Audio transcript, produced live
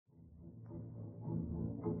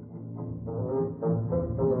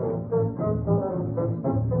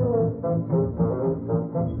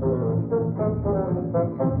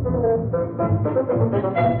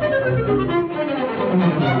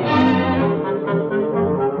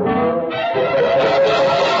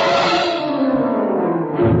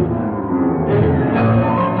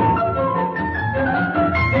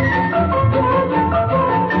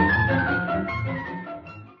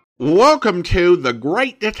Welcome to the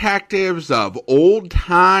Great Detectives of Old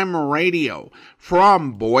Time Radio.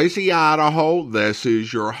 From Boise, Idaho, this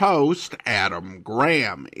is your host, Adam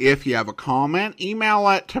Graham. If you have a comment, email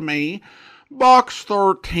it to me,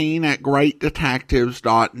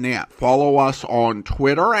 box13@greatdetectives.net. Follow us on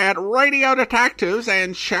Twitter at Radio Detectives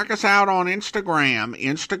and check us out on Instagram,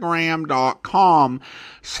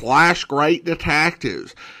 instagram.com/Great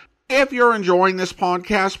Detectives. If you're enjoying this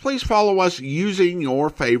podcast, please follow us using your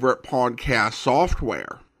favorite podcast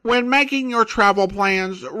software. When making your travel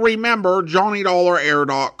plans, remember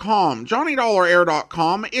JohnnyDollarAir.com.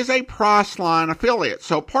 JohnnyDollarAir.com is a Priceline affiliate,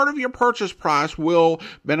 so part of your purchase price will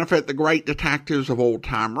benefit the Great Detectives of Old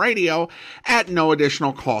Time Radio at no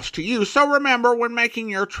additional cost to you. So remember, when making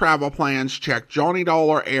your travel plans, check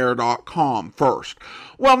JohnnyDollarAir.com first.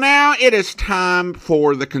 Well, now it is time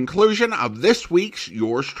for the conclusion of this week's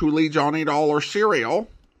Yours Truly Johnny Dollar serial.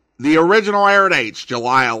 The original air dates,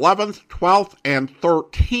 July 11th, 12th, and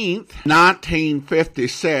 13th,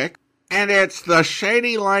 1956. And it's the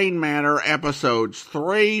Shady Lane Matter episodes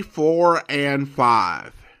 3, 4, and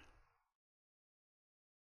 5.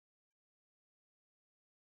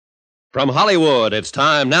 From Hollywood, it's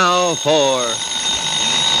time now for...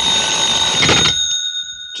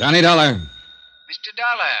 Johnny Dollar. Mr.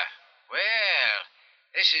 Dollar. Well,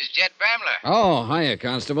 this is Jet Bramler. Oh, hiya,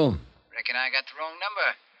 Constable. Reckon I got the wrong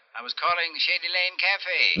number. I was calling Shady Lane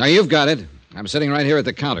Cafe. Now, you've got it. I'm sitting right here at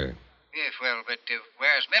the counter. Yes, well, but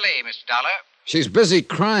where's Millie, Mr. Dollar? She's busy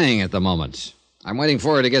crying at the moment. I'm waiting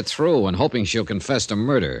for her to get through and hoping she'll confess to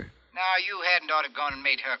murder. Now, you hadn't ought to have gone and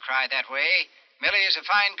made her cry that way. Millie is a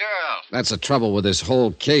fine girl. That's the trouble with this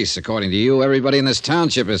whole case. According to you, everybody in this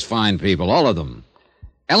township is fine people, all of them.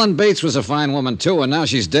 Ellen Bates was a fine woman, too, and now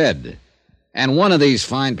she's dead. And one of these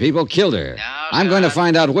fine people killed her. Now, I'm going to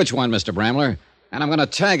find out which one, Mr. Bramler, and I'm going to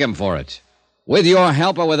tag him for it. With your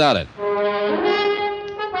help or without it.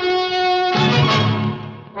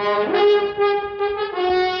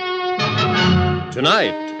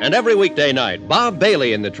 Tonight, and every weekday night, Bob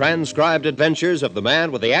Bailey in the transcribed adventures of the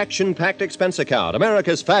man with the action-packed expense account,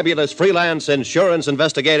 America's fabulous freelance insurance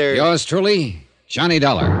investigator. Yours truly, Johnny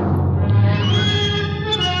Dollar.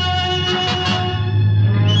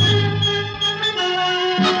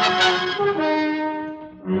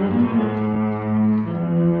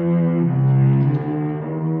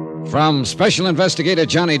 From Special Investigator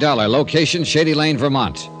Johnny Dollar, location Shady Lane,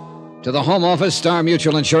 Vermont, to the Home Office, Star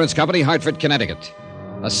Mutual Insurance Company, Hartford, Connecticut.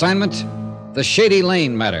 Assignment, the Shady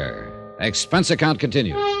Lane Matter. Expense account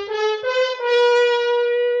continues.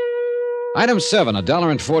 Item 7,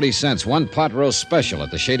 $1.40, one pot roast special at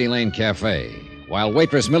the Shady Lane Cafe, while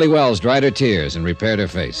waitress Millie Wells dried her tears and repaired her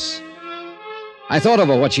face. I thought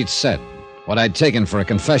over what she'd said, what I'd taken for a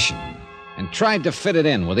confession, and tried to fit it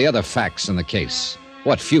in with the other facts in the case.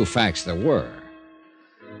 What few facts there were.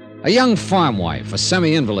 A young farm wife, a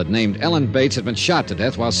semi-invalid named Ellen Bates, had been shot to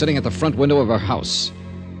death while sitting at the front window of her house.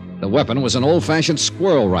 The weapon was an old-fashioned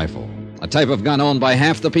squirrel rifle, a type of gun owned by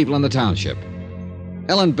half the people in the township.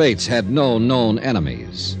 Ellen Bates had no known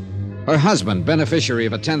enemies. Her husband, beneficiary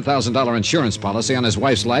of a $10,000 insurance policy on his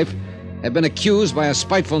wife's life, had been accused by a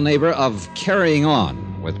spiteful neighbor of carrying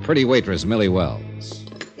on with pretty waitress Millie Wells.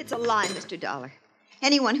 It's a lie, Mr. Dollar.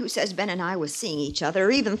 Anyone who says Ben and I were seeing each other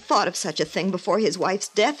or even thought of such a thing before his wife's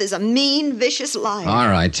death is a mean, vicious liar. All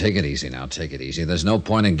right, take it easy now, take it easy. There's no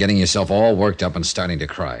point in getting yourself all worked up and starting to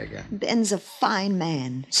cry again. Ben's a fine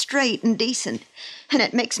man, straight and decent. And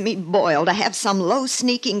it makes me boil to have some low,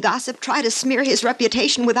 sneaking gossip try to smear his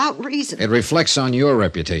reputation without reason. It reflects on your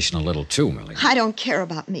reputation a little, too, Millie. I don't care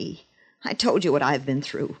about me. I told you what I've been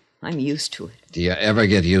through. I'm used to it. Do you ever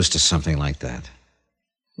get used to something like that?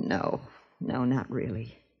 No, not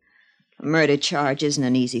really. A murder charge isn't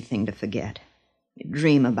an easy thing to forget. You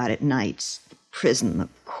dream about it nights. The prison, the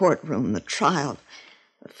courtroom, the trial,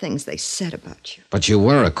 the things they said about you. But you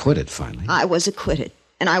were acquitted, finally. I was acquitted,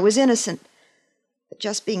 and I was innocent. But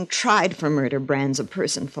just being tried for murder brands a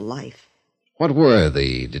person for life. What were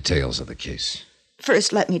the details of the case?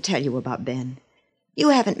 First, let me tell you about Ben. You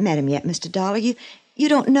haven't met him yet, Mr. Dollar. You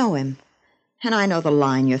don't know him. And I know the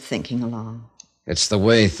line you're thinking along. It's the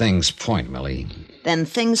way things point, Millie. Then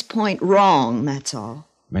things point wrong, that's all.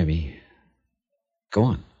 Maybe. Go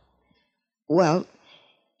on. Well,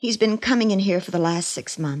 he's been coming in here for the last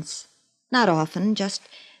 6 months. Not often, just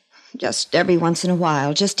every once in a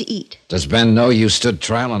while, just to eat. Does Ben know you stood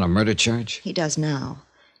trial on a murder charge? He does now.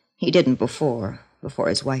 He didn't before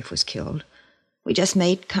his wife was killed. We just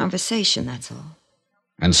made conversation, that's all.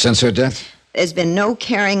 And since her death? There's been no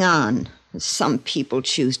carrying on, as some people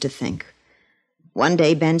choose to think. One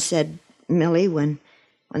day Ben said, Millie, when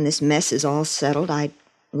this mess is all settled, I'd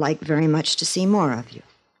like very much to see more of you.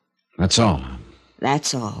 That's all.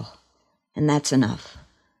 That's all. And that's enough.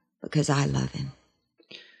 Because I love him.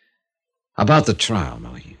 About the trial,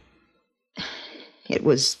 Millie. It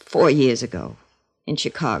was 4 years ago, in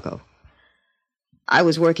Chicago. I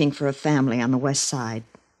was working for a family on the West Side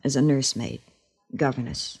as a nursemaid,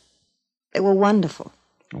 governess. They were wonderful.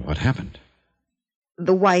 What happened?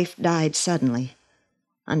 The wife died suddenly,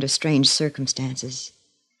 under strange circumstances.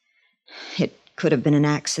 It could have been an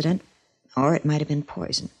accident, or it might have been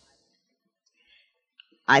poison.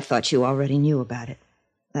 I thought you already knew about it.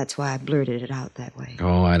 That's why I blurted it out that way.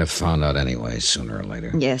 Oh, I'd have found out anyway, sooner or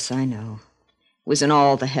later. Yes, I know. It was in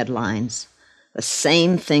all the headlines. The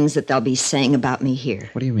same things that they'll be saying about me here.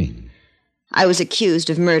 What do you mean? I was accused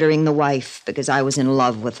of murdering the wife because I was in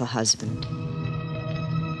love with the husband.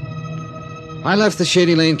 I left the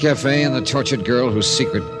Shady Lane Cafe, and the tortured girl whose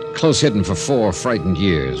secret, close hidden for 4 frightened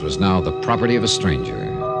years, was now the property of a stranger.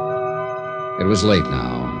 It was late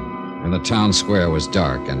now, and the town square was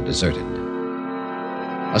dark and deserted.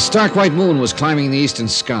 A stark white moon was climbing the eastern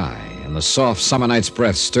sky, and the soft summer night's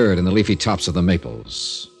breath stirred in the leafy tops of the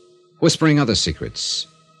maples, whispering other secrets.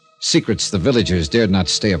 Secrets the villagers dared not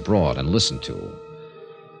stay abroad and listen to.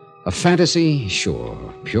 A fantasy,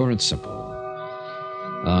 sure, pure and simple.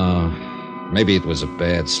 Maybe it was a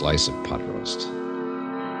bad slice of pot roast.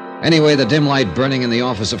 Anyway, the dim light burning in the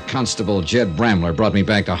office of Constable Jed Bramler brought me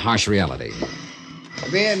back to harsh reality.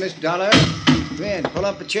 Come in, Mr. Dollar. Come in, pull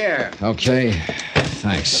up a chair. Okay,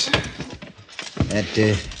 thanks.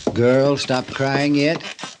 That girl stopped crying yet?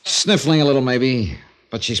 Sniffling a little, maybe,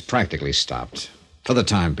 but she's practically stopped. For the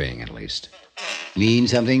time being, at least. Mean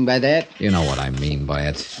something by that? You know what I mean by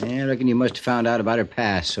it. I reckon you must have found out about her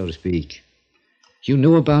past, so to speak. You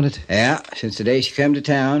knew about it? Yeah, since the day she came to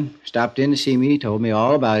town, stopped in to see me, told me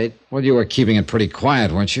all about it. Well, you were keeping it pretty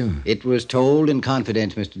quiet, weren't you? It was told in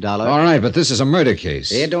confidence, Mr. Dollar. All right, but this is a murder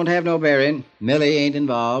case. It don't have no bearing. Millie ain't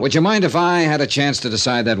involved. Would you mind if I had a chance to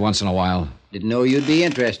decide that once in a while? Didn't know you'd be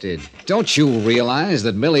interested. Don't you realize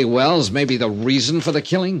that Millie Wells may be the reason for the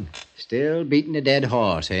killing? Still beating a dead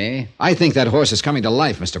horse, eh? I think that horse is coming to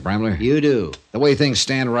life, Mr. Bramler. You do? The way things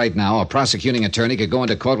stand right now, a prosecuting attorney could go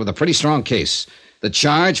into court with a pretty strong case. The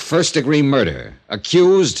charge, first-degree murder.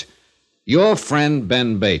 Accused, your friend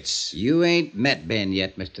Ben Bates. You ain't met Ben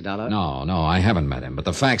yet, Mr. Dollar. No, I haven't met him, but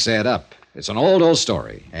the facts add up. It's an old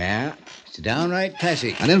story. Yeah, it's downright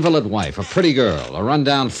classic. An invalid wife, a pretty girl, a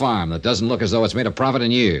rundown farm that doesn't look as though it's made a profit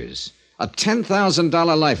in years. A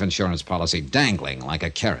 $10,000 life insurance policy dangling like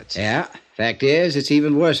a carrot. Yeah, fact is, it's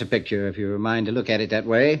even worse a picture if you're a mind to look at it that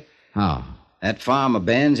way. How? That farm of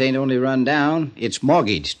Ben's ain't only run down, it's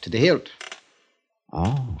mortgaged to the hilt.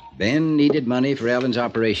 Oh. Ben needed money for Ellen's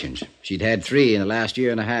operations. She'd had 3 in the last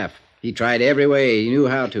year and a half. He tried every way he knew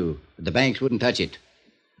how to, but the banks wouldn't touch it.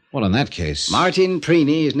 Well, in that case... Martin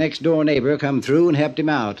Preeny, his next-door neighbor, come through and helped him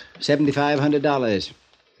out. $7,500.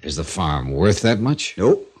 Is the farm worth that much?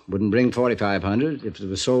 Nope. Wouldn't bring $4,500 if it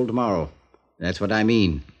was sold tomorrow. That's what I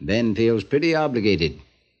mean. Ben feels pretty obligated.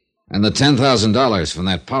 And the $10,000 from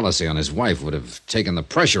that policy on his wife would have taken the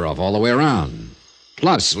pressure off all the way around.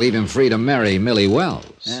 Plus, leave him free to marry Millie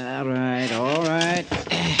Wells. All right.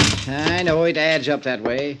 I know it adds up that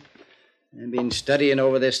way. I've been studying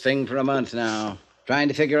over this thing for a month now, trying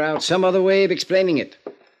to figure out some other way of explaining it,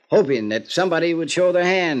 hoping that somebody would show their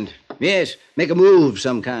hand. Yes, make a move of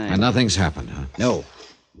some kind. And nothing's happened, huh? No.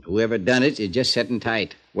 Whoever done it is just sitting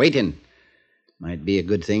tight, waiting. Might be a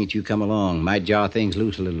good thing that you come along. Might jar things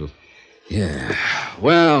loose a little. Yeah.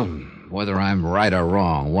 Well, whether I'm right or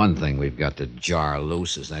wrong, one thing we've got to jar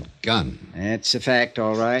loose is that gun. That's a fact,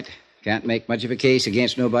 all right. Can't make much of a case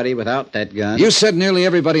against nobody without that gun. You said nearly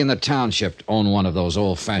everybody in the township owned one of those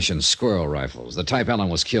old-fashioned squirrel rifles, the type Ellen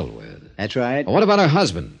was killed with. That's right. Well, what about her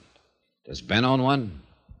husband? Does Ben own one?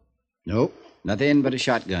 Nope. Nothing but a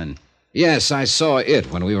shotgun. Yes, I saw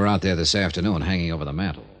it when we were out there this afternoon hanging over the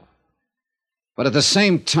mantel. But at the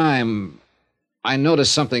same time, I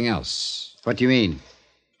noticed something else. What do you mean?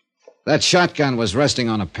 That shotgun was resting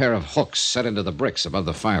on a pair of hooks set into the bricks above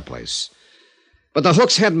the fireplace. But the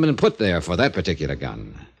hooks hadn't been put there for that particular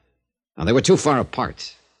gun. Now, they were too far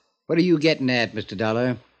apart. What are you getting at, Mr.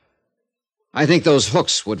 Dollar? I think those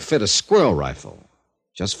hooks would fit a squirrel rifle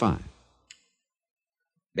just fine.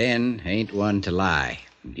 Ben ain't one to lie.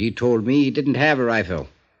 He told me he didn't have a rifle.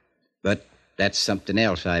 But that's something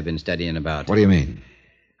else I've been studying about. What do you mean?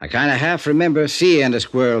 I kind of half remember seeing a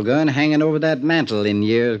squirrel gun hanging over that mantel in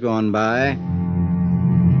years gone by.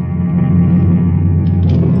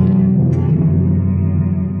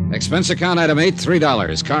 Expense account item 8,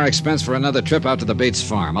 $3. Car expense for another trip out to the Bates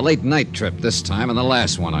farm. A late night trip this time, and the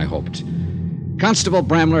last one, I hoped. Constable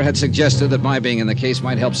Bramler had suggested that my being in the case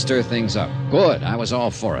might help stir things up. Good, I was all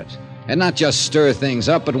for it. And not just stir things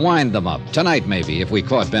up, but wind them up. Tonight, maybe, if we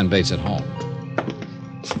caught Ben Bates at home.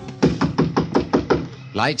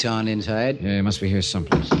 Lights on inside. Yeah, he must be here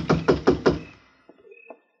someplace.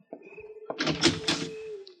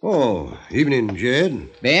 Oh, evening, Jed.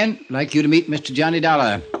 Ben, like you to meet Mr. Johnny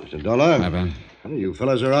Dollar. Mr. Dollar? Hi, Ben. Well, you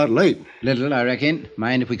fellas are out late. Little, I reckon.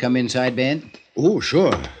 Mind if we come inside, Ben? Oh,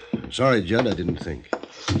 sure. Sorry, Jed, I didn't think.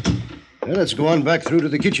 Well, let's go on back through to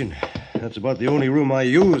the kitchen. That's about the only room I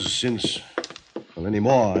use since... Well,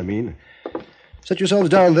 anymore, I mean. Set yourselves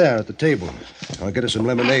down there at the table. I'll get us some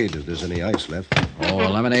lemonade if there's any ice left. Oh, a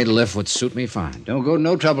lemonade lift would suit me fine. Don't go to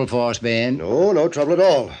no trouble for us, Ben. No, no trouble at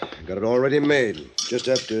all. Got it already made. Just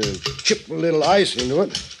have to chip a little ice into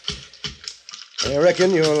it. I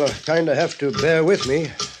reckon you'll kind of have to bear with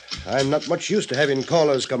me. I'm not much used to having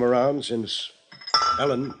callers come around since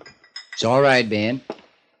Ellen. It's all right, Ben.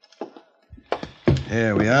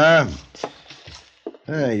 There we are.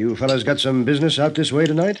 You fellas got some business out this way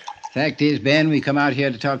tonight? Fact is, Ben, we come out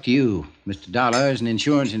here to talk to you. Mr. Dollar is an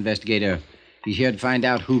insurance investigator. He's here to find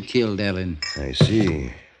out who killed Ellen. I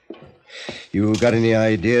see. You got any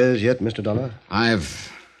ideas yet, Mr. Dollar?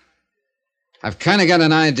 I've kind of got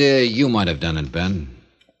an idea you might have done it, Ben.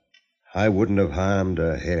 I wouldn't have harmed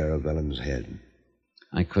a hair of Ellen's head.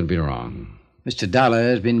 I could be wrong. Mr. Dollar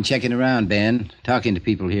has been checking around, Ben, talking to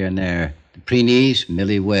people here and there. The pre-niece,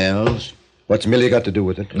 Millie Wells. What's Millie got to do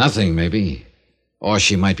with it? Nothing, maybe. Or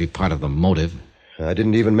she might be part of the motive. I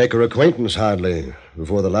didn't even make her acquaintance, hardly,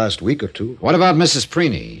 before the last week or two. What about Mrs.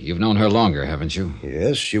 Preeny? You've known her longer, haven't you?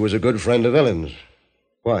 Yes, she was a good friend of Ellen's.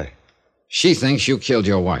 Why? She thinks you killed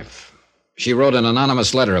your wife. She wrote an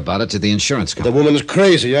anonymous letter about it to the insurance company. The woman's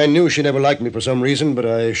crazy. I knew she never liked me for some reason, but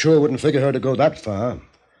I sure wouldn't figure her to go that far.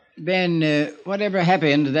 Ben, whatever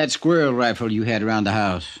happened to that squirrel rifle you had around the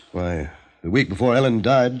house? Why, the week before Ellen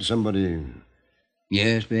died, somebody...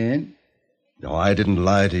 Yes, Ben? No, I didn't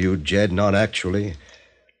lie to you, Jed, not actually.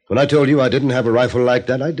 When I told you I didn't have a rifle like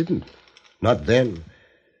that, I didn't. Not then.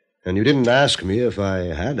 And you didn't ask me if I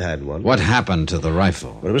had one. What happened to the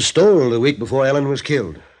rifle? Well, it was stolen the week before Ellen was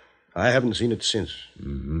killed. I haven't seen it since.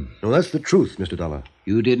 Mm-hmm. No, that's the truth, Mr. Dollar.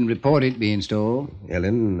 You didn't report it being stolen?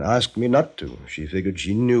 Ellen asked me not to. She figured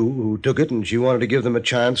she knew who took it, and she wanted to give them a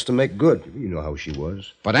chance to make good. You know how she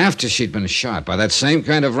was. But after she'd been shot by that same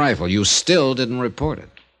kind of rifle, you still didn't report it.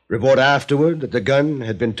 Report afterward that the gun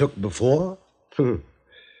had been took before? Who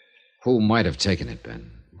might have taken it,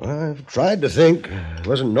 Ben? I've tried to think.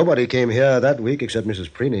 Wasn't nobody came here that week except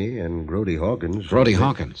Mrs. Preeny and Grody Hawkins. Grody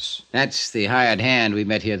Hawkins? That's the hired hand we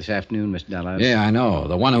met here this afternoon, Mr. Dollar. Yeah, I know.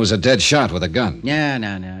 The one who was a dead shot with a gun. No.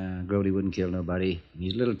 Grody wouldn't kill nobody.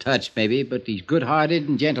 He's a little touched, maybe, but he's good-hearted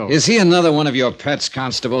and gentle. Is he another one of your pets,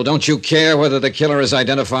 Constable? Don't you care whether the killer is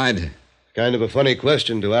identified? Kind of a funny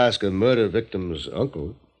question to ask a murder victim's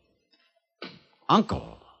uncle.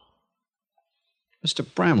 Uncle? Mr.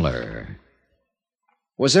 Bramler,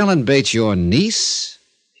 was Ellen Bates your niece?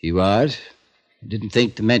 She was. Didn't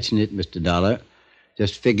think to mention it, Mr. Dollar.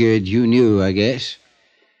 Just figured you knew, I guess.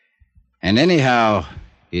 And anyhow,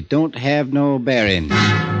 it don't have no bearing.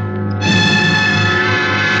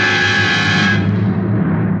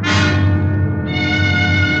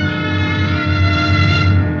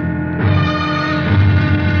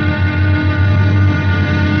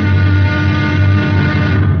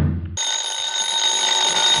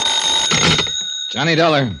 Johnny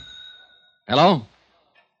Dollar. Hello?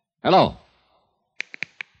 Hello?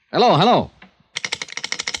 Hello?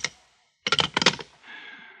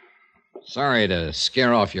 Sorry to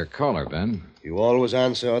scare off your caller, Ben. You always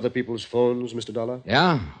answer other people's phones, Mr. Dollar?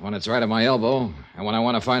 Yeah, when it's right at my elbow, and when I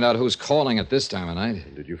want to find out who's calling at this time of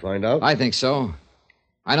night. Did you find out? I think so.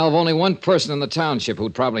 I know of only one person in the township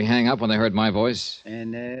who'd probably hang up when they heard my voice.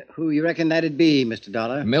 And who you reckon that'd be, Mr.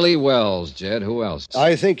 Dollar? Millie Wells, Jed. Who else?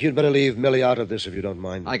 I think you'd better leave Millie out of this if you don't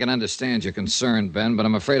mind. I can understand your concern, Ben, but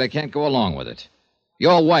I'm afraid I can't go along with it.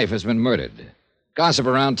 Your wife has been murdered. Gossip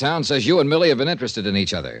around town says you and Millie have been interested in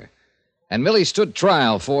each other. And Millie stood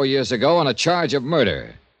trial 4 years ago on a charge of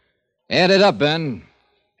murder. Add it up, Ben.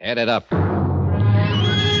 Add it up.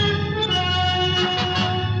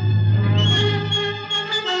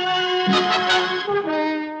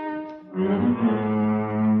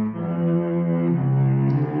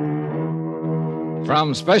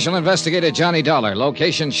 From Special Investigator Johnny Dollar,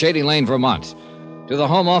 location Shady Lane, Vermont, to the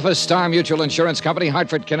Home Office, Star Mutual Insurance Company,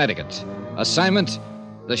 Hartford, Connecticut. Assignment,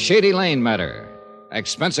 the Shady Lane matter.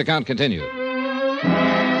 Expense account continued.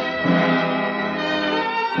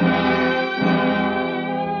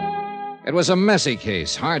 It was a messy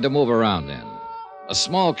case, hard to move around in. A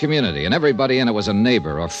small community, and everybody in it was a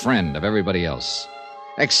neighbor or friend of everybody else.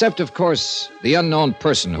 Except, of course, the unknown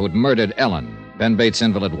person who'd murdered Ellen, Ben Bates'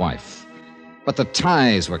 invalid wife. But the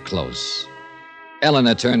ties were close. Ellen,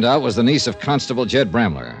 it turned out, was the niece of Constable Jed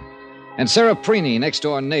Bramler. And Sarah Preeney,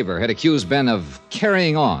 next-door neighbor, had accused Ben of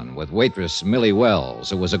carrying on with waitress Millie Wells,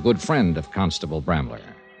 who was a good friend of Constable Bramler.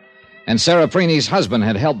 And Sarah Preeney's husband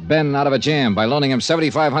had helped Ben out of a jam by loaning him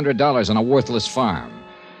 $7,500 on a worthless farm.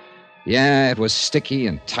 Yeah, it was sticky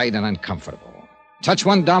and tight and uncomfortable. Touch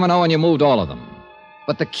one domino and you moved all of them.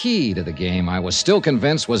 But the key to the game, I was still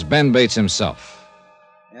convinced, was Ben Bates himself.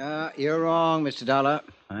 You're wrong, Mr. Dollar.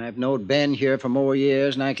 I've known Ben here for more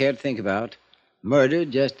years than I care to think about. Murder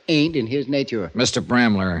just ain't in his nature. Mr.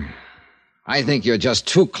 Bramler, I think you're just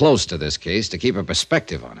too close to this case to keep a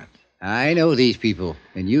perspective on it. I know these people,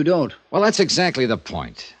 and you don't. Well, that's exactly the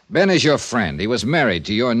point. Ben is your friend. He was married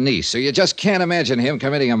to your niece, so you just can't imagine him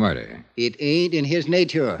committing a murder. It ain't in his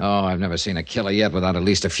nature. Oh, I've never seen a killer yet without at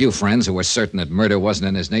least a few friends who were certain that murder wasn't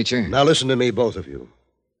in his nature. Now listen to me, both of you.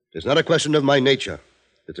 It's not a question of my nature.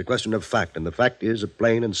 It's a question of fact, and the fact is a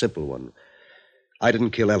plain and simple one. I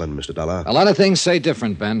didn't kill Ellen, Mr. Dollar. A lot of things say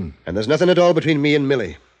different, Ben. And there's nothing at all between me and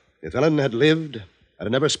Millie. If Ellen had lived, I'd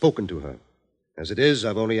have never spoken to her. As it is,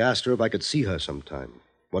 I've only asked her if I could see her sometime,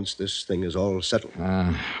 once this thing is all settled.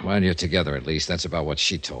 Well, you're together at least. That's about what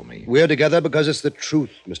she told me. We're together because it's the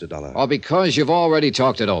truth, Mr. Dollar. Or because you've already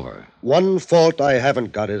talked it over. One fault I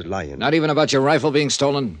haven't got is lying. Not even about your rifle being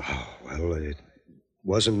stolen? Oh, well, it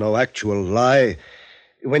wasn't no actual lie.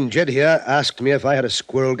 When Jed here asked me if I had a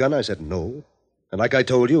squirrel gun, I said no. And like I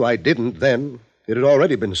told you, I didn't then. It had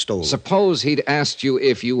already been stolen. Suppose he'd asked you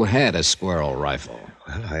if you had a squirrel rifle.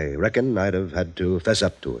 Well, I reckon I'd have had to fess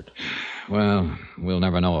up to it. Well, we'll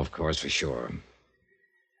never know, of course, for sure.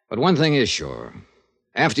 But one thing is sure.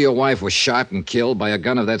 After your wife was shot and killed by a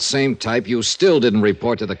gun of that same type, you still didn't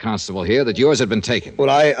report to the constable here that yours had been taken. Well,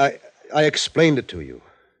 I explained it to you.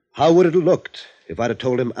 How would it have looked if I'd have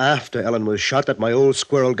told him after Ellen was shot that my old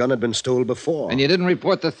squirrel gun had been stolen before? And you didn't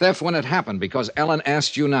report the theft when it happened because Ellen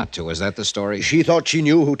asked you not to. Is that the story? She thought she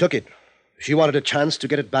knew who took it. She wanted a chance to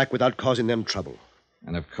get it back without causing them trouble.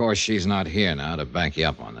 And, of course, she's not here now to back you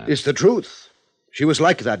up on that. It's the truth. She was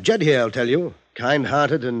like that. Jed here, I'll tell you.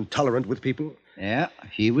 Kind-hearted and tolerant with people. Yeah,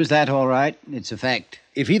 she was that all right. It's a fact.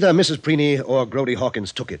 If either Mrs. Preeney or Grody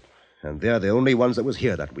Hawkins took it, and they're the only ones that was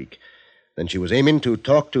here that week, then she was aiming to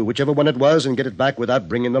talk to whichever one it was and get it back without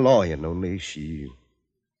bringing the law in, only she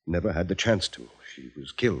never had the chance to. She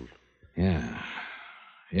was killed. Yeah,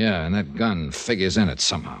 and that gun figures in it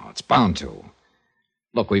somehow. It's bound to.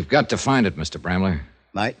 Look, we've got to find it, Mr. Bramler.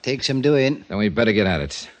 Might take some doing. Then we'd better get at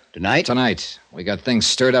it. Tonight? Tonight. We got things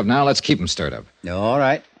stirred up now. Let's keep them stirred up. All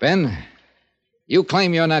right. Ben, you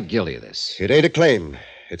claim you're not guilty of this. It ain't a claim.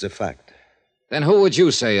 It's a fact. Then who would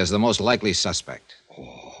you say is the most likely suspect?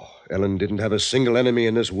 Ellen didn't have a single enemy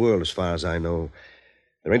in this world, as far as I know.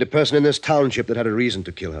 There ain't a person in this township that had a reason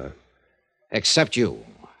to kill her. Except you.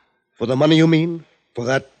 For the money, you mean? For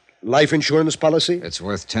that life insurance policy? It's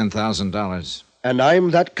worth $10,000. And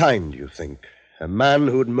I'm that kind, you think? A man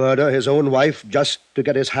who'd murder his own wife just to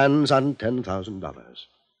get his hands on $10,000.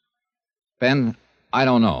 Ben, I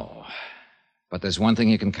don't know. But there's one thing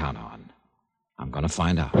you can count on. I'm going to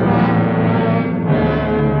find out.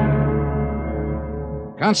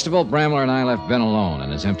 Constable Bramler and I left Ben alone in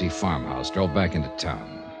his empty farmhouse, drove back into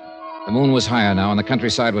town. The moon was higher now, and the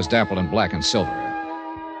countryside was dappled in black and silver.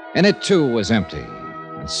 And it, too, was empty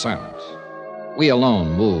and silent. We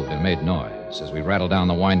alone moved and made noise as we rattled down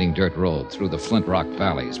the winding dirt road through the flint rock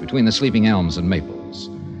valleys between the sleeping elms and maples.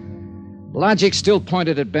 Logic still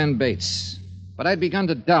pointed at Ben Bates, but I'd begun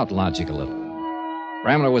to doubt logic a little.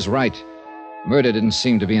 Bramler was right. Murder didn't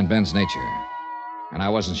seem to be in Ben's nature. And I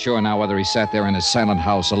wasn't sure now whether he sat there in his silent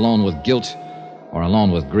house alone with guilt or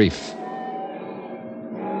alone with grief.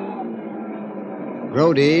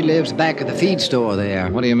 Grody lives back at the feed store there.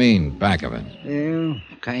 What do you mean, back of it? Well,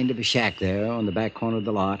 kind of a shack there on the back corner of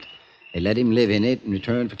the lot. They let him live in it in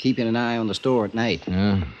return for keeping an eye on the store at night.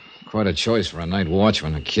 Yeah, quite a choice for a night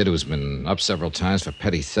watchman, a kid who's been up several times for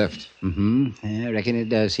petty theft. Mm-hmm. Yeah, I reckon it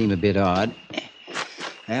does seem a bit odd.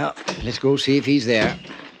 Well, let's go see if he's there.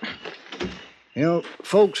 You know,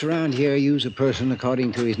 folks around here use a person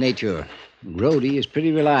according to his nature. Grody is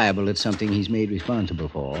pretty reliable at something he's made responsible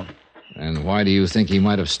for. And why do you think he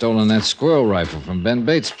might have stolen that squirrel rifle from Ben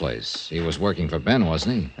Bates' place? He was working for Ben,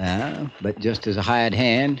 wasn't he? But just as a hired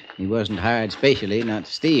hand, he wasn't hired specially not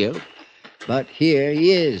to steal. But here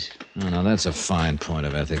he is. Oh, now that's a fine point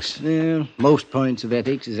of ethics. Well, most points of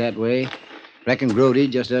ethics is that way. Reckon Grody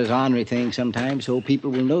just does ornery things sometimes so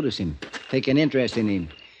people will notice him, take an interest in him.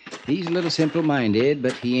 He's a little simple-minded,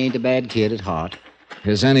 but he ain't a bad kid at heart.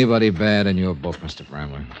 Is anybody bad in your book, Mr.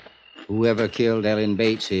 Brambler? Whoever killed Ellen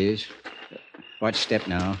Bates is. Watch step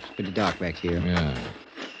now. It's pretty dark back here. Yeah.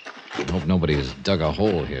 I hope nobody has dug a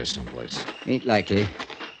hole here someplace. Ain't likely.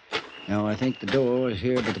 No, I think the door is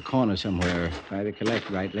here by the corner somewhere, if I recollect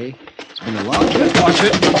rightly. It's been a long time. Watch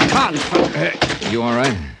it. Come on. You all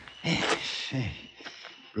right?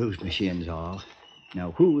 Bruised my shins all.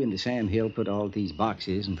 Now, who in the Sam Hill put all these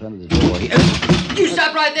boxes in front of the door here? You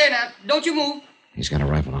stop right there now. Don't you move. He's got a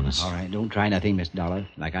rifle on us. All right, don't try nothing, Miss Dollar.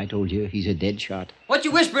 Like I told you, he's a dead shot. What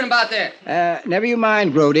you whispering about there? Never you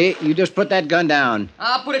mind, Grody. You just put that gun down.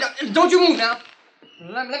 I'll put it down. Don't you move now.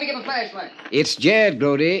 Let me get my flashlight. It's Jed,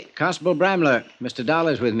 Grody. Constable Bramler. Mr.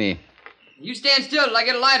 Dollar's with me. You stand still till I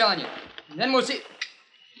get a light on you. Then we'll see.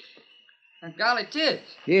 Golly, tis.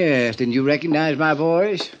 Yes, didn't you recognize my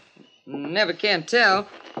voice? Never can tell.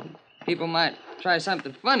 People might try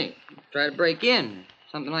something funny. Try to break in.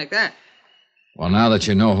 Something like that. Well, now that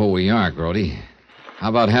you know who we are, Grody, how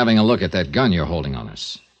about having a look at that gun you're holding on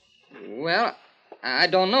us? Well, I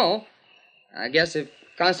don't know. I guess if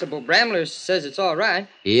Constable Bramler says it's all right.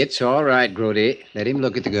 It's all right, Grody. Let him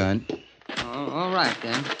look at the gun. All right,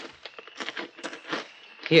 then.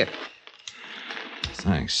 Here.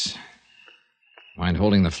 Thanks. Mind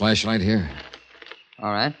holding the flashlight here?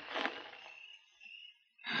 All right.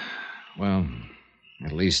 Well,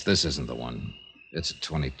 at least this isn't the one. It's a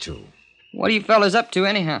 22. What are you fellas up to,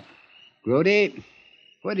 anyhow? Grody,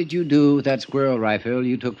 what did you do with that squirrel rifle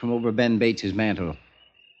you took from over Ben Bates's mantel?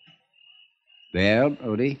 Well,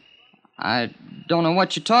 Grody? I don't know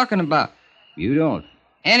what you're talking about. You don't?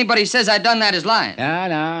 Anybody says I done that is lying.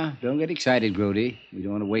 Nah. Don't get excited, Grody. We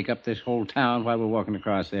don't want to wake up this whole town while we're walking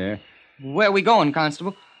across there. Where are we going,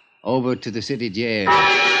 Constable? Over to the city jail.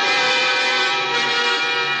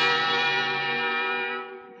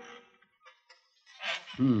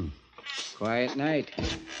 Quiet night.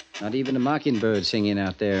 Not even a mockingbird singing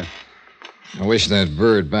out there. I wish that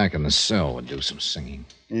bird back in the cell would do some singing.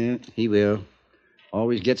 Yeah, he will.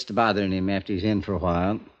 Always gets to bothering him after he's in for a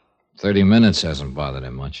while. 30 minutes hasn't bothered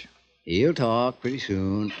him much. He'll talk pretty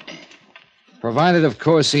soon. Provided, of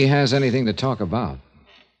course, he has anything to talk about.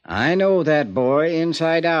 I know that boy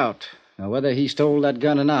inside out. Now, whether he stole that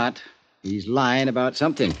gun or not, he's lying about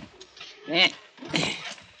something.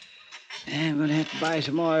 I'm going to have to buy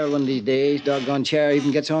some oil one of these days. Doggone chair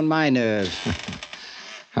even gets on my nerves.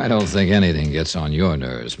 I don't think anything gets on your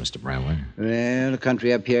nerves, Mr. Bramler. Well, the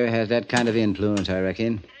country up here has that kind of influence, I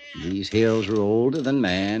reckon. These hills are older than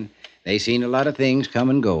man. They seen a lot of things come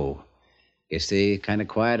and go. Guess they kind of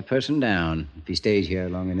quiet a person down if he stays here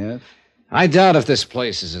long enough. I doubt if this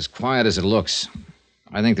place is as quiet as it looks.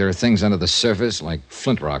 I think there are things under the surface like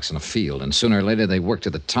flint rocks in a field, and sooner or later they work to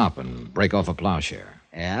the top and break off a plowshare.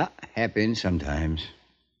 Yeah, happens sometimes.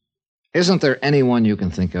 Isn't there anyone you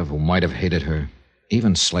can think of who might have hated her,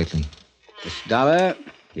 even slightly? Miss Dollar,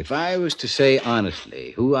 if I was to say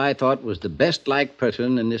honestly who I thought was the best-liked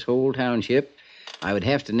person in this whole township, I would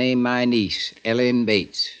have to name my niece, Ellen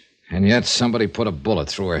Bates. And yet somebody put a bullet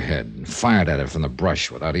through her head and fired at her from the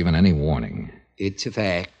brush without even any warning. It's a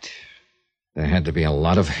fact. There had to be a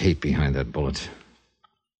lot of hate behind that bullet.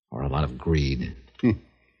 Or a lot of greed.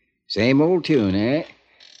 Same old tune, eh?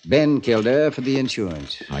 Ben killed her for the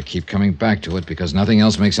insurance. I keep coming back to it because nothing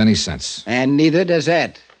else makes any sense. And neither does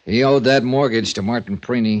that. He owed that mortgage to Martin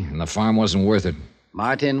Preeny, and the farm wasn't worth it.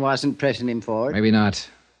 Martin wasn't pressing him for it. Maybe not.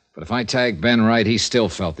 But if I tagged Ben right, he still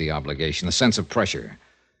felt the obligation, the sense of pressure.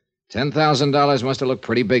 $10,000 must have looked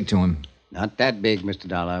pretty big to him. Not that big, Mr.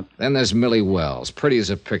 Dollar. Then there's Millie Wells, pretty as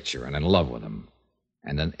a picture and in love with him.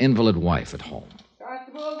 And an invalid wife at home.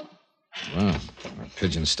 Constable? Well, our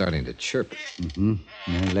pigeon's starting to chirp. Now,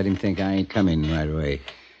 let him think I ain't coming right away.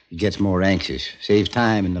 He gets more anxious. Saves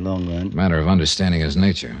time in the long run. Matter of understanding his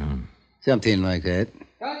nature, huh? Something like that.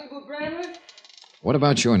 Constable Bramler? What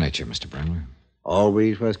about your nature, Mr. Bramler?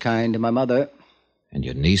 Always was kind to my mother. And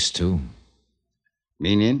your niece, too?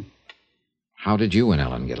 Meaning? How did you and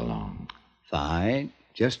Ellen get along? Fine.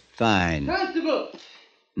 Just fine. Constable!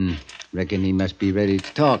 Reckon he must be ready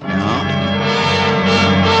to talk now.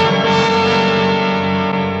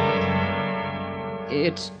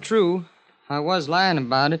 It's true. I was lying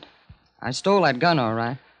about it. I stole that gun, all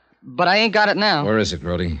right. But I ain't got it now. Where is it,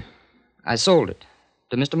 Grody? I sold it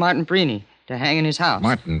to Mr. Martin Preeny to hang in his house.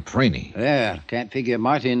 Martin Preeny? Well, can't figure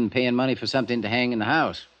Martin paying money for something to hang in the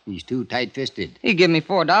house. He's too tight-fisted. He gave me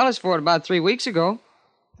 $4 for it about 3 weeks ago.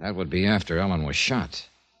 That would be after Ellen was shot.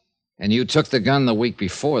 And you took the gun the week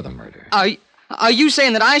before the murder. Are you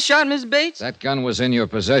saying that I shot Miss Bates? That gun was in your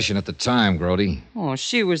possession at the time, Grody. Oh,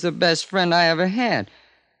 she was the best friend I ever had.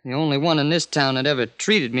 The only one in this town that ever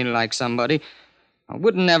treated me like somebody. I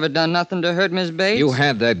wouldn't never done nothing to hurt Miss Bates. You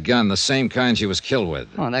had that gun, the same kind she was killed with.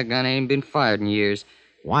 Oh, that gun ain't been fired in years.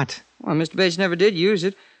 What? Well, Mr. Bates never did use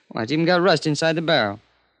it. Why, it's even got rust inside the barrel.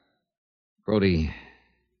 Brody,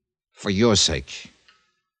 for your sake,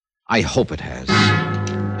 I hope it has.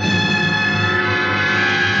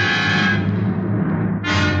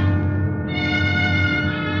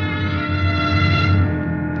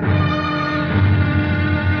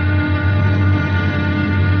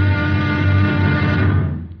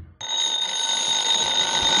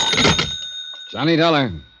 Johnny Dollar.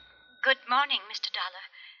 Good morning, Mr. Dollar.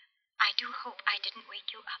 I do hope I didn't wake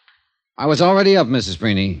you up. I was already up, Mrs.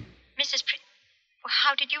 Preeney. Mrs. Well,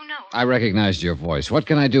 how did you know? I recognized your voice. What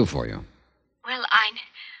can I do for you? Well,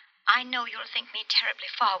 I know you'll think me terribly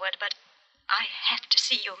forward, but I have to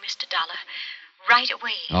see you, Mr. Dollar, right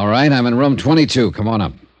away. All right, I'm in room 22. Come on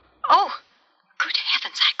up. Oh, good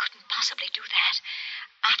heavens, I couldn't possibly do that.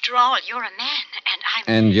 After all, you're a man, and I'm...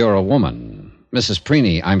 And you're a woman. Mrs.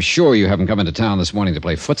 Preeney, I'm sure you haven't come into town this morning to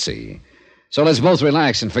play footsie. So let's both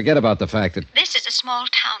relax and forget about the fact that... This is a small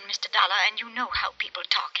town, Mr. Dollar, and you know how people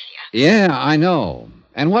talk here. Yeah, I know.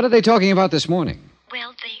 And what are they talking about this morning?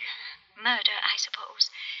 Well, the murder, I suppose.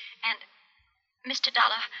 And, Mr.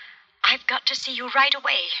 Dollar, I've got to see you right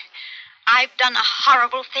away. I've done a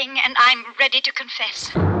horrible thing, and I'm ready to confess.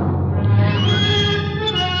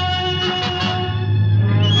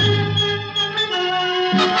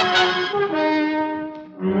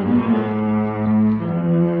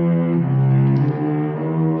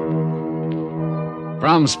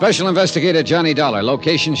 From Special Investigator Johnny Dollar,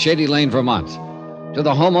 location Shady Lane, Vermont. To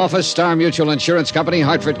the Home Office, Star Mutual Insurance Company,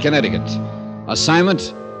 Hartford, Connecticut.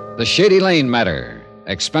 Assignment, the Shady Lane matter.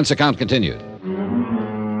 Expense account continued.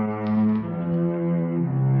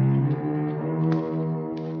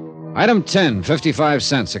 Item 10, 55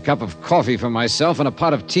 cents. A cup of coffee for myself and a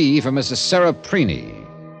pot of tea for Mrs. Sarah Preeney.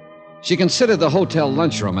 She considered the hotel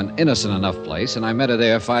lunchroom an innocent enough place, and I met her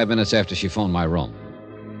there 5 minutes after she phoned my room.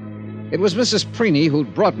 It was Mrs. Preeney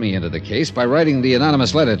who'd brought me into the case by writing the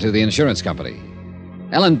anonymous letter to the insurance company.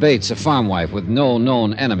 Ellen Bates, a farm wife with no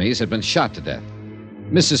known enemies, had been shot to death.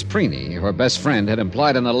 Mrs. Preeney, her best friend, had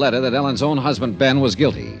implied in the letter that Ellen's own husband, Ben, was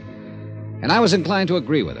guilty. And I was inclined to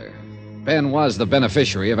agree with her. Ben was the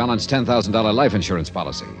beneficiary of Ellen's $10,000 life insurance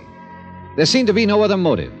policy. There seemed to be no other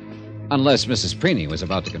motive, unless Mrs. Preeney was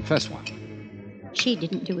about to confess one. She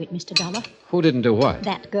didn't do it, Mr. Dollar. Who didn't do what?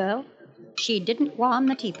 That girl. She didn't warm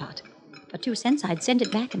the teapot. For 2 cents, I'd send it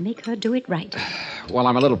back and make her do it right. Well,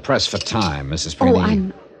 I'm a little pressed for time, Mrs.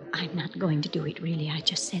 Preeney. Oh, I'm not going to do it, really. I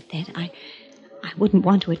just said that. I wouldn't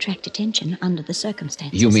want to attract attention under the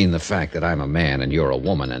circumstances. You mean the fact that I'm a man and you're a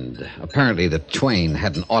woman, and apparently the twain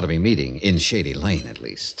hadn't ought to be meeting, in Shady Lane, at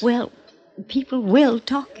least. Well, people will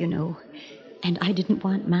talk, you know. And I didn't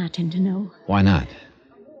want Martin to know. Why not?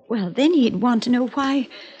 Well, then he'd want to know why.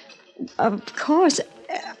 Of course,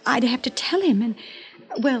 I'd have to tell him, and...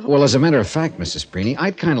 Well, as a matter of fact, Mrs. Preeney,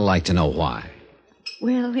 I'd kind of like to know why.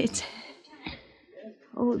 Well, it's...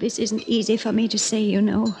 Oh, this isn't easy for me to say, you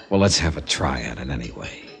know. Well, let's have a try at it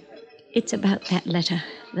anyway. It's about that letter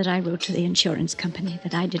that I wrote to the insurance company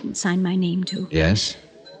that I didn't sign my name to. Yes?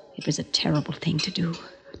 It was a terrible thing to do.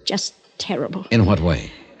 Just terrible. In what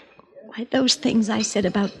way? Why, those things I said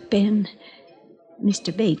about Ben.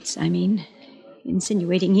 Mr. Bates, I mean.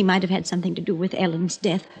 Insinuating he might have had something to do with Ellen's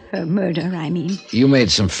death. Her murder, I mean. You made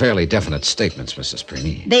some fairly definite statements, Mrs.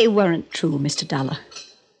 Preeney. They weren't true, Mr. Dollar.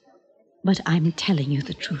 But I'm telling you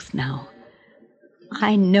the truth now.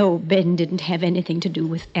 I know Ben didn't have anything to do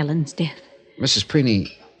with Ellen's death. Mrs.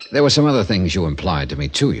 Preeney, there were some other things you implied to me,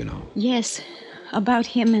 too, you know. Yes, about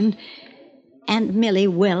him and Millie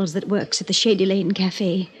Wells that works at the Shady Lane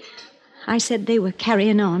Cafe. I said they were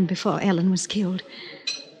carrying on before Ellen was killed.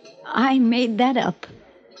 I made that up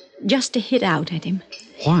just to hit out at him.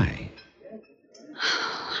 Why?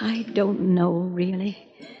 I don't know, really.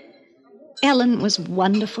 Ellen was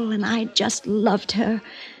wonderful, and I just loved her.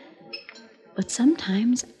 But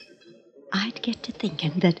sometimes I'd get to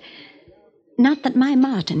thinking that... Not that my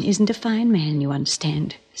Martin isn't a fine man, you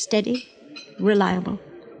understand. Steady, reliable.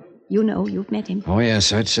 You know, you've met him. Oh,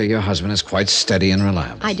 yes, I'd say your husband is quite steady and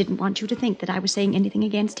reliable. I didn't want you to think that I was saying anything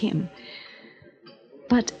against him.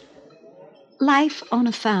 But life on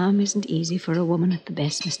a farm isn't easy for a woman at the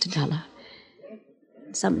best, Mr. Dollar.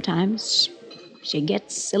 Sometimes she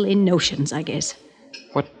gets silly notions, I guess.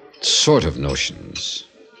 What sort of notions?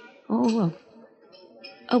 Oh,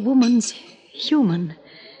 a woman's human.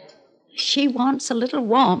 She wants a little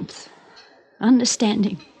warmth,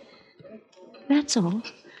 understanding. That's all.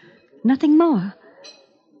 Nothing more.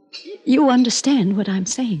 You understand what I'm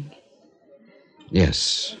saying.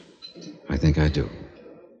 Yes, I think I do.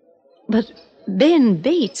 But Ben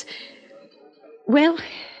Bates, well,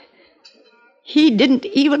 he didn't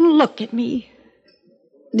even look at me.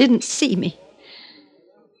 Didn't see me.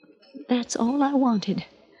 That's all I wanted.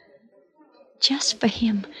 Just for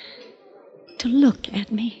him to look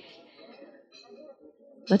at me.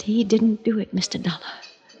 But he didn't do it, Mr. Dollar.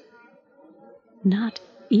 Not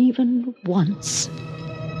even once.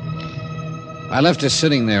 I left her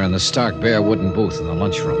sitting there in the stark, bare wooden booth in the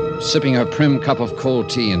lunchroom, sipping her prim cup of cold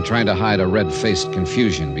tea and trying to hide a red-faced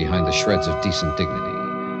confusion behind the shreds of decent dignity.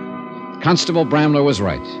 Constable Bramler was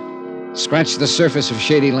right. Scratch the surface of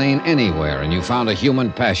Shady Lane anywhere, and you found a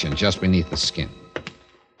human passion just beneath the skin.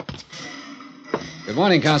 Good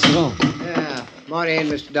morning, Constable. Yeah, morning,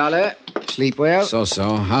 Mr. Dollar. Sleep well?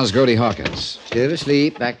 So. How's Grody Hawkins? Still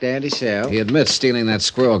asleep, back there in his cell. He admits stealing that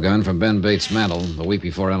squirrel gun from Ben Bates' mantle the week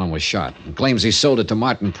before Ellen was shot, and claims he sold it to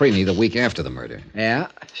Martin Preeny the week after the murder. Yeah,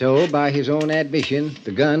 so by his own admission,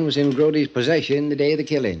 the gun was in Grody's possession the day of the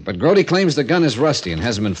killing. But Grody claims the gun is rusty and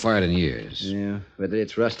hasn't been fired in years. Yeah, whether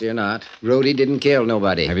it's rusty or not, Grody didn't kill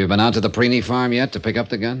nobody. Have you been out to the Preeny farm yet to pick up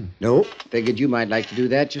the gun? No, figured you might like to do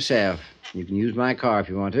that yourself. You can use my car if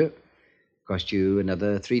you want to. Cost you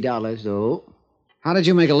another $3, though. How did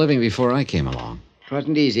you make a living before I came along? It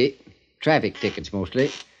wasn't easy. Traffic tickets,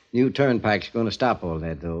 mostly. New turnpike's going to stop all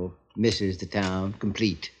that, though. Misses the town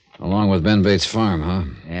complete. Along with Ben Bates' farm, huh?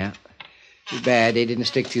 Yeah. Too bad they didn't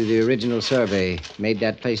stick to the original survey. Made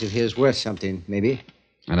that place of his worth something, maybe.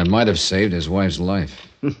 And it might have saved his wife's life.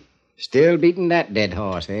 Still beating that dead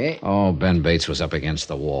horse, eh? Oh, Ben Bates was up against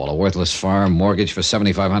the wall. A worthless farm, mortgage for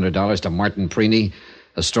 $7,500 to Martin Preeny,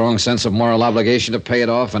 a strong sense of moral obligation to pay it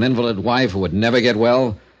off, an invalid wife who would never get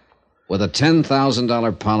well, with a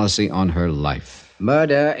 $10,000 policy on her life.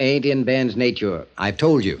 Murder ain't in Ben's nature. I've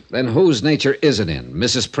told you. Then whose nature is it in?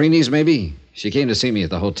 Mrs. Preeny's, maybe? She came to see me at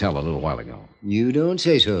the hotel a little while ago. You don't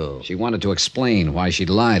say so. She wanted to explain why she'd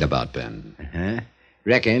lied about Ben. Uh-huh.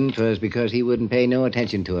 Reckon 'twas because he wouldn't pay no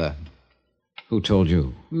attention to her. Who told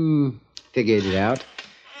you? Figured it out.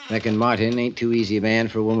 Reckon Martin ain't too easy a man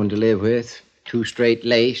for a woman to live with. Too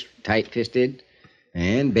straight-laced, tight-fisted.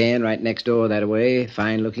 And Ben right next door that way,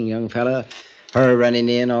 fine-looking young fella. Her running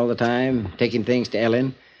in all the time, taking things to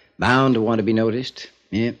Ellen. Bound to want to be noticed.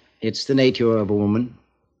 Yeah, it's the nature of a woman.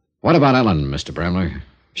 What about Ellen, Mr. Bramler?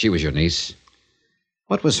 She was your niece.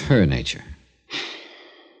 What was her nature?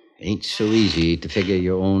 Ain't so easy to figure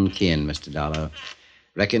your own kin, Mr. Dollar.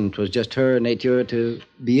 Reckon 'twas just her nature to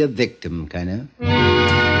be a victim, kind of.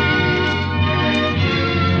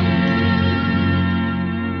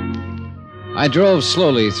 I drove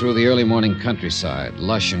slowly through the early morning countryside,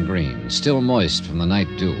 lush and green, still moist from the night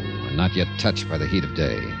dew, and not yet touched by the heat of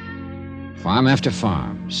day. Farm after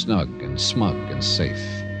farm, snug and smug and safe.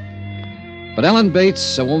 But Ellen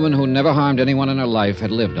Bates, a woman who never harmed anyone in her life,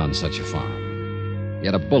 had lived on such a farm.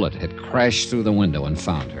 Yet a bullet had crashed through the window and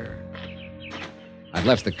found her. I'd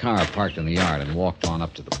left the car parked in the yard and walked on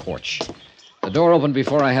up to the porch. The door opened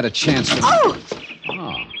before I had a chance to... Oh!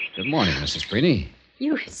 Good morning, Mrs. Preeny.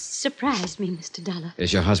 You surprised me, Mr. Dollar.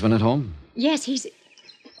 Is your husband at home? Yes,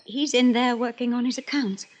 he's in there working on his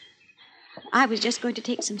accounts. I was just going to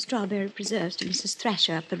take some strawberry preserves to Mrs.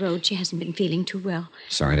 Thrasher up the road. She hasn't been feeling too well.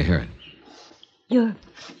 Sorry to hear it.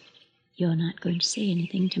 You're not going to say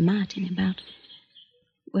anything to Martin about...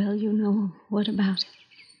 Well, you know, what about...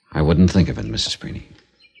 I wouldn't think of it, Mrs. Preeny.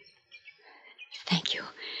 Thank you.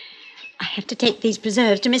 I have to take these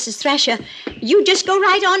preserves to Mrs. Thrasher. You just go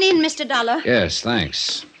right on in, Mr. Dollar. Yes,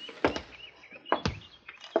 thanks.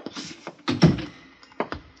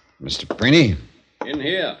 Mr. Preeny? In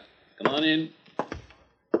here. Come on in.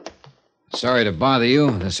 Sorry to bother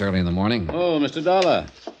you this early in the morning. Oh, Mr. Dollar.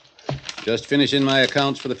 Just finishing my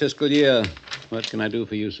accounts for the fiscal year. What can I do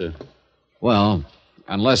for you, sir? Well,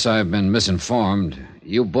 unless I've been misinformed,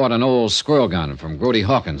 you bought an old squirrel gun from Grody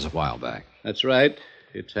Hawkins a while back. That's right.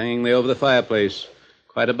 It's hanging there over the fireplace.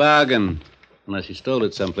 Quite a bargain, unless he stole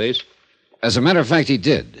it someplace. As a matter of fact, he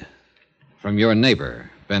did. From your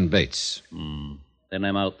neighbor, Ben Bates. Then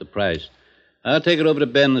I'm out the price. I'll take it over to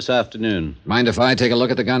Ben this afternoon. Mind if I take a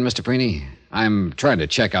look at the gun, Mr. Preeny? I'm trying to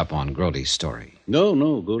check up on Grody's story. No,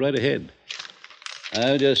 go right ahead.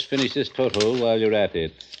 I'll just finish this total while you're at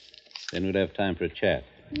it. Then we'd have time for a chat.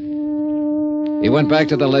 He went back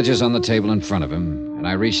to the ledgers on the table in front of him, and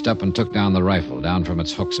I reached up and took down the rifle, down from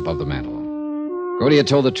its hooks above the mantel. Grody had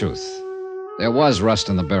told the truth. There was rust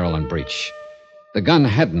in the barrel and breech. The gun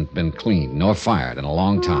hadn't been cleaned nor fired in a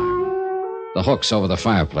long time. The hooks over the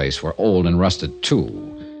fireplace were old and rusted,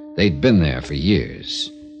 too. They'd been there for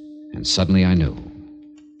years. And suddenly I knew.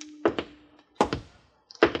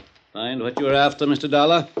 Find what you were after, Mr.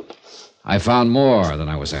 Dollar? I found more than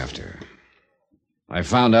I was after. I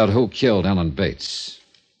found out who killed Ellen Bates.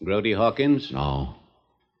 Grody Hawkins? No.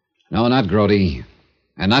 No, not Grody.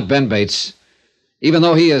 And not Ben Bates, even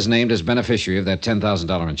though he is named as beneficiary of that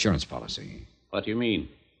 $10,000 insurance policy. What do you mean?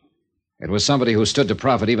 It was somebody who stood to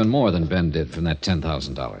profit even more than Ben did from that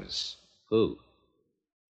 $10,000. Who?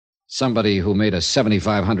 Somebody who made a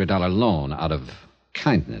 $7,500 loan out of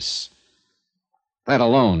kindness. That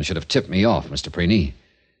alone should have tipped me off, Mr. Preeny.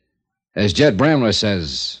 As Jed Bramler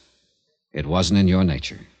says, it wasn't in your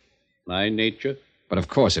nature. My nature? But of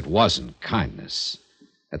course it wasn't kindness.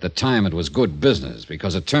 At the time, it was good business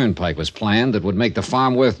because a turnpike was planned that would make the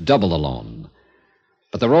farm worth double the loan.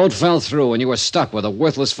 But the road fell through and you were stuck with a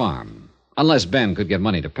worthless farm, unless Ben could get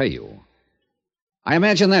money to pay you. I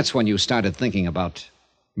imagine that's when you started thinking about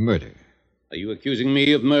murder. Are you accusing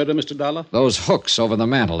me of murder, Mr. Dollar? Those hooks over the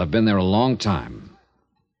mantel have been there a long time.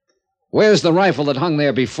 Where's the rifle that hung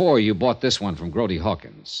there before you bought this one from Grody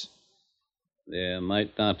Hawkins? There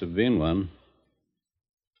might not have been one.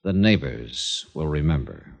 The neighbors will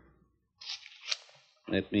remember.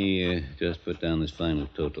 Let me just put down this final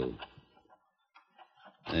total.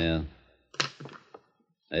 Yeah.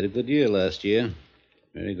 I had a good year last year.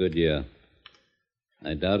 Very good year.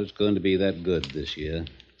 I doubt it's going to be that good this year.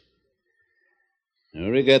 No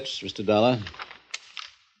regrets, Mr. Dollar.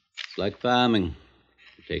 It's like farming.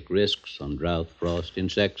 You take risks on drought, frost,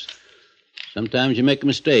 insects. Sometimes you make a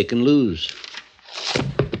mistake and lose.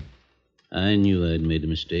 I knew I'd made a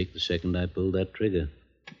mistake the second I pulled that trigger.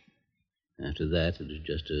 After that, it was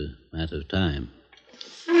just a matter of time.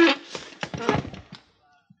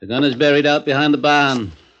 The gun is buried out behind the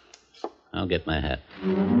barn. I'll get my hat.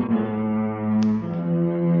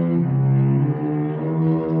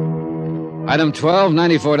 Item 12,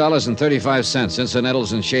 $94.35.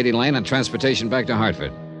 Incidentals in Shady Lane and transportation back to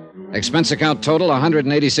Hartford. Expense account total,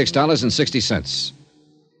 $186.60.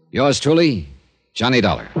 Yours truly, Johnny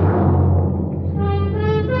Dollar.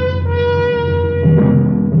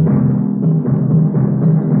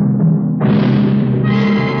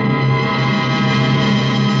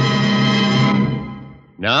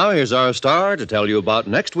 Now, here's our star to tell you about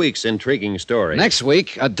next week's intriguing story. Next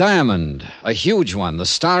week, a diamond, a huge one, the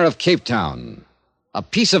Star of Cape Town. A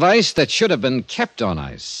piece of ice that should have been kept on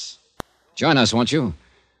ice. Join us, won't you?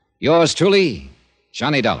 Yours truly,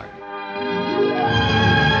 Johnny Dollar.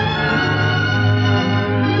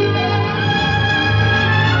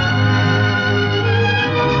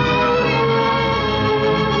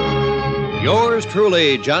 Yours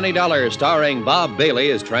truly, Johnny Dollar, starring Bob Bailey,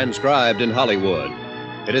 is transcribed in Hollywood.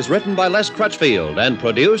 It is written by Les Crutchfield and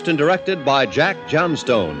produced and directed by Jack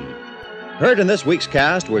Johnstone. Heard in this week's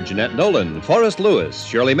cast were Jeanette Nolan, Forrest Lewis,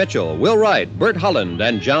 Shirley Mitchell, Will Wright, Bert Holland,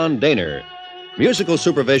 and John Dehner. Musical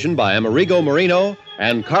supervision by Amerigo Marino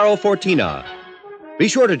and Carl Fortina. Be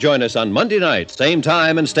sure to join us on Monday night, same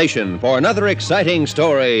time and station, for another exciting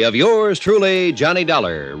story of yours truly, Johnny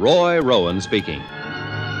Dollar. Roy Rowan speaking.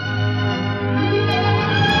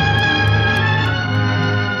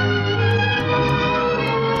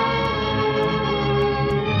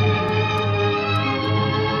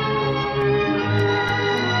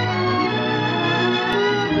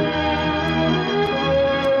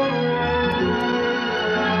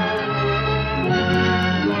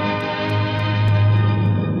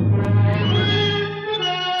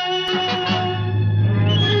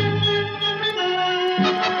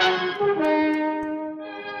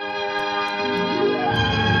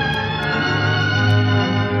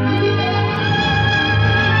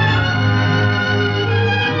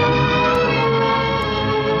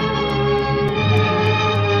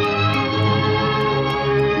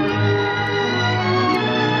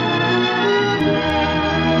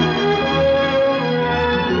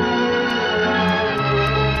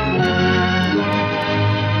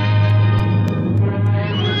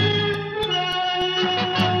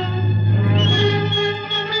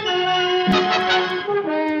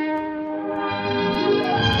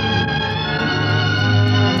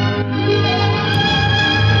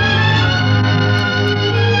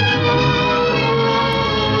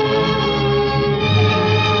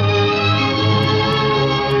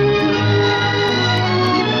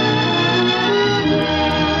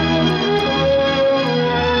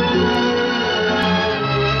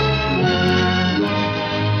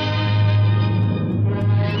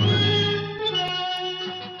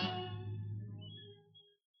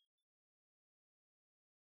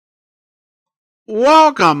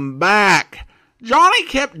 Welcome back. Johnny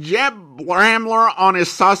kept Jeb Bramler on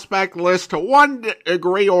his suspect list to one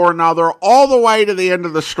degree or another all the way to the end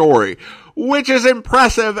of the story, which is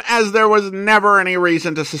impressive as there was never any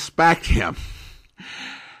reason to suspect him.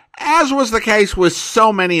 As was the case with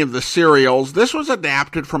so many of the serials, this was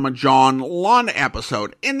adapted from a John Lund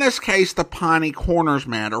episode, in this case the Piney Corners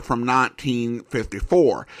matter from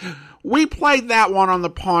 1954. We played that one on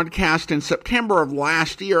the podcast in September of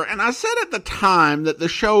last year, and I said at the time that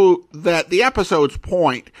the episode's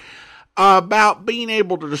point about being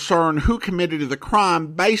able to discern who committed the crime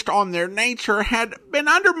based on their nature had been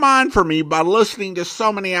undermined for me by listening to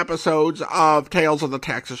so many episodes of Tales of the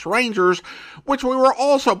Texas Rangers, which we were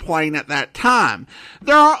also playing at that time.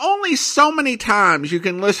 There are only so many times you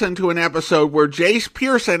can listen to an episode where Jace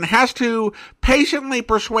Pearson has to patiently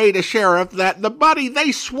persuade a sheriff that the buddy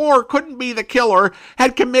they swore couldn't be the killer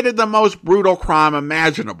had committed the most brutal crime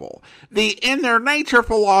imaginable. The in their nature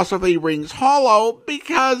philosophy rings hollow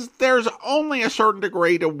because there's only a certain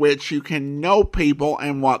degree to which you can know people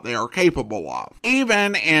and what they are capable of,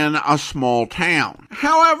 even in a small town.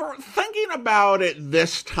 However, thinking about it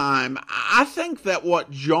this time, I think that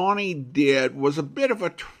what Johnny did was a bit of a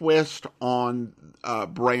twist on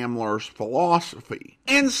Bramler's philosophy.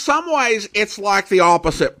 In some ways, it's like the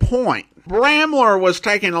opposite point. Bramler was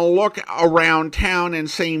taking a look around town and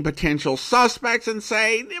seeing potential suspects and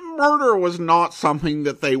saying murder was not something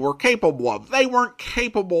that they were capable of. They weren't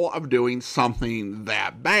capable of doing something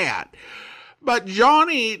that bad. But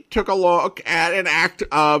Johnny took a look at an act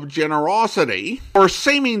of generosity, or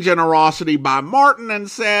seeming generosity by Martin,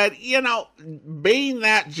 and said, being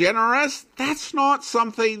that generous, that's not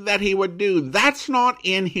something that he would do. That's not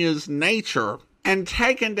in his nature. And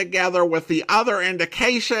taken together with the other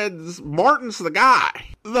indications, Martin's the guy.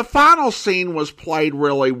 The final scene was played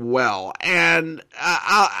really well, and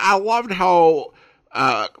I loved how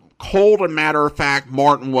cold and matter-of-fact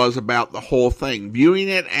Martin was about the whole thing, viewing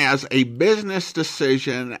it as a business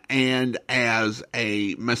decision and as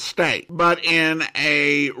a mistake, but in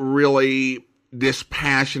a really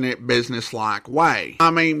dispassionate, business-like way. I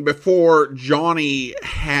mean, before Johnny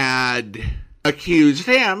had accused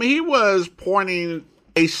him, he was pointing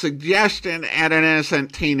a suggestion at an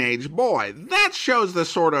innocent teenage boy. That shows the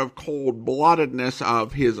sort of cold-bloodedness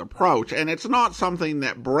of his approach, and it's not something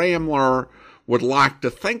that Bramler would like to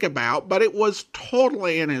think about, but it was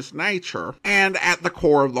totally in his nature and at the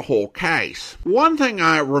core of the whole case. One thing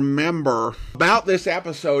I remember about this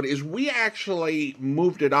episode is we actually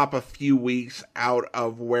moved it up a few weeks out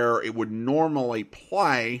of where it would normally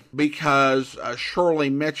play because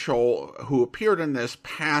Shirley Mitchell, who appeared in this,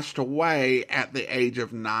 passed away at the age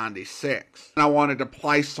of 96. And I wanted to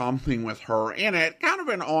play something with her in it, kind of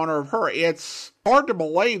in honor of her. It's hard to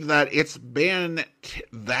believe that it's been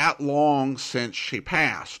that long since she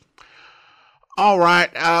passed. All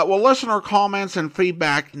right, well, listener comments and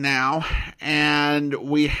feedback now, and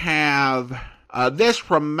we have this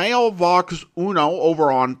from Male Vox Uno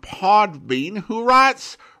over on Podbean, who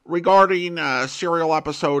writes regarding a serial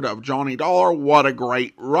episode of Johnny Dollar, what a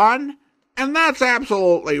great run. And that's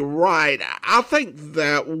absolutely right. I think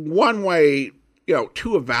that one way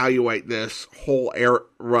to evaluate this whole era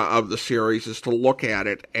of the series is to look at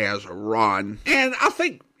it as a run. And I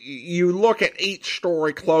think you look at each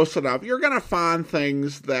story close enough, you're going to find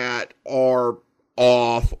things that are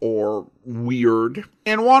off or weird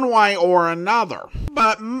in one way or another.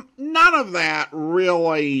 But none of that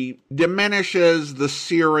really diminishes the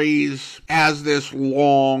series as this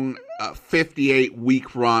long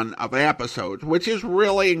 58-week run of episodes, which is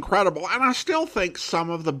really incredible, and I still think some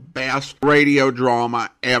of the best radio drama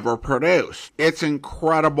ever produced. It's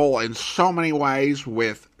incredible in so many ways,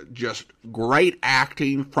 with just great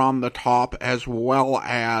acting from the top, as well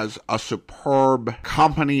as a superb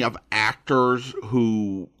company of actors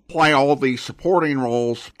who play all these supporting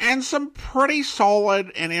roles, and some pretty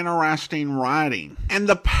solid and interesting writing. And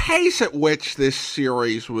the pace at which this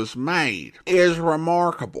series was made is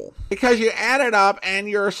remarkable, because you add it up and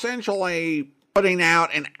you're essentially putting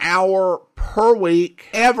out an hour per week,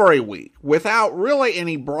 every week, without really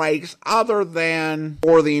any breaks other than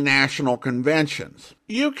for the national conventions.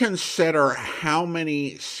 You consider how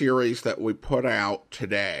many series that we put out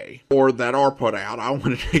today, or that are put out, I don't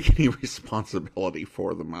want to take any responsibility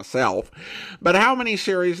for them myself, but how many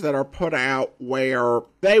series that are put out where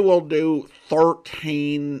they will do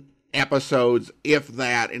 13 episodes, if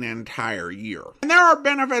that, an entire year. And there are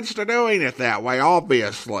benefits to doing it that way,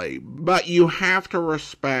 obviously, but you have to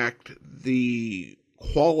respect the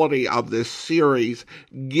quality of this series,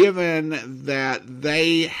 given that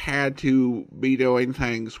they had to be doing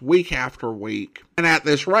things week after week and at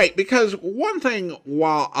this rate. Because one thing,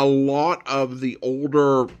 while a lot of the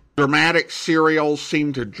older Dramatic serials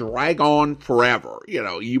seem to drag on forever. You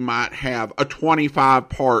know, you might have a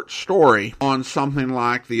 25-part story on something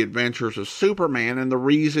like The Adventures of Superman, and the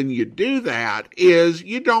reason you do that is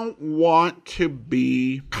you don't want to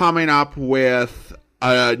be coming up with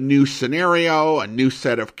a new scenario, a new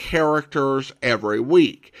set of characters every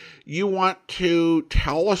week. You want to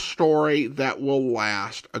tell a story that will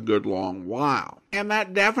last a good long while. And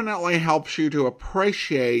that definitely helps you to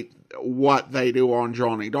appreciate what they do on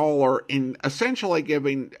Johnny Dollar in essentially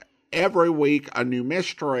giving every week a new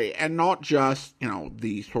mystery, and not just,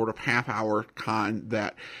 the sort of half-hour kind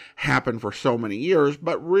that happened for so many years,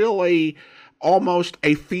 but really almost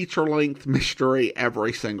a feature-length mystery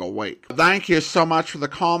every single week. Thank you so much for the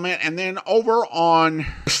comment. And then over on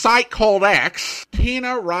a site called X,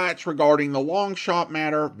 Tina writes regarding the long shot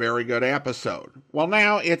matter, very good episode. Well,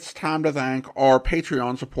 now it's time to thank our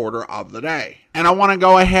Patreon supporter of the day. And I want to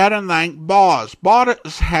go ahead and thank Boz.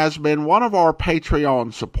 Boz has been one of our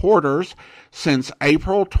Patreon supporters since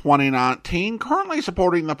April 2019, currently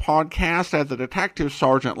supporting the podcast at the detective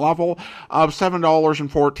sergeant level of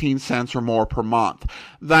 $7.14 or more per month.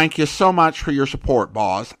 Thank you so much for your support,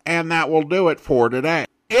 Boz. And that will do it for today.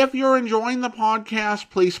 If you're enjoying the podcast,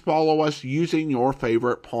 please follow us using your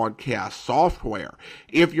favorite podcast software.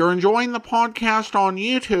 If you're enjoying the podcast on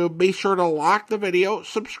YouTube, be sure to like the video,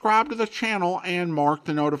 subscribe to the channel, and mark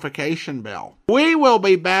the notification bell. We will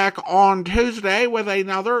be back on Tuesday with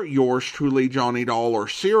another Yours Truly Johnny Dollar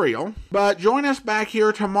serial. But join us back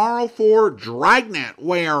here tomorrow for Dragnet,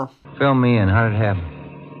 where... Fill me in. How did it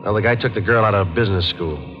happen? Well, the guy took the girl out of business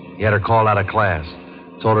school. He had her called out of class.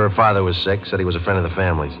 Told her father was sick, said he was a friend of the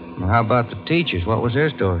family's. Well, how about the teachers? What was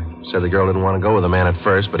their story? Said the girl didn't want to go with the man at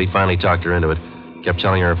first, but he finally talked her into it. Kept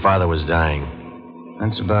telling her father was dying.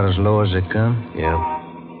 That's about as low as they come? Yeah.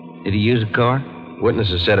 Did he use a car?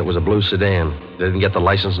 Witnesses said it was a blue sedan. They didn't get the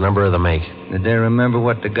license number or the make. Did they remember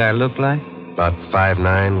what the guy looked like? About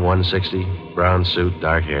 5'9", 160, brown suit,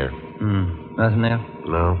 dark hair. Nothing else?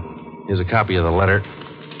 No. Here's a copy of the letter.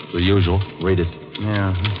 The usual. Read it.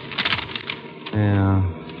 Yeah.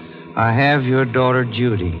 I have your daughter,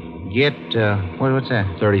 Judy. Get, what's that?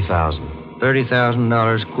 $30,000.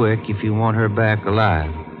 $30,000 quick if you want her back alive.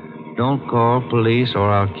 Don't call police or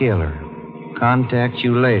I'll kill her. Contact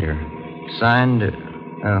you later. Signed,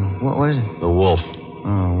 what was it? The Wolf.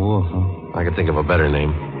 Oh, Wolf, huh? I could think of a better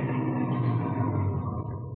name.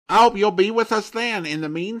 I hope you'll be with us then. In the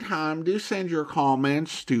meantime, do send your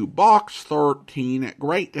comments to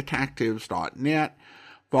box13@greatdetectives.net.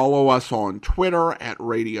 Follow us on Twitter at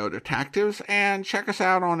Radio Detectives, and check us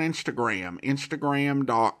out on Instagram,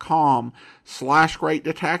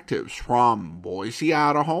 instagram.com/greatdetectives. From Boise,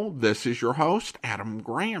 Idaho, this is your host, Adam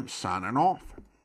Graham, signing off.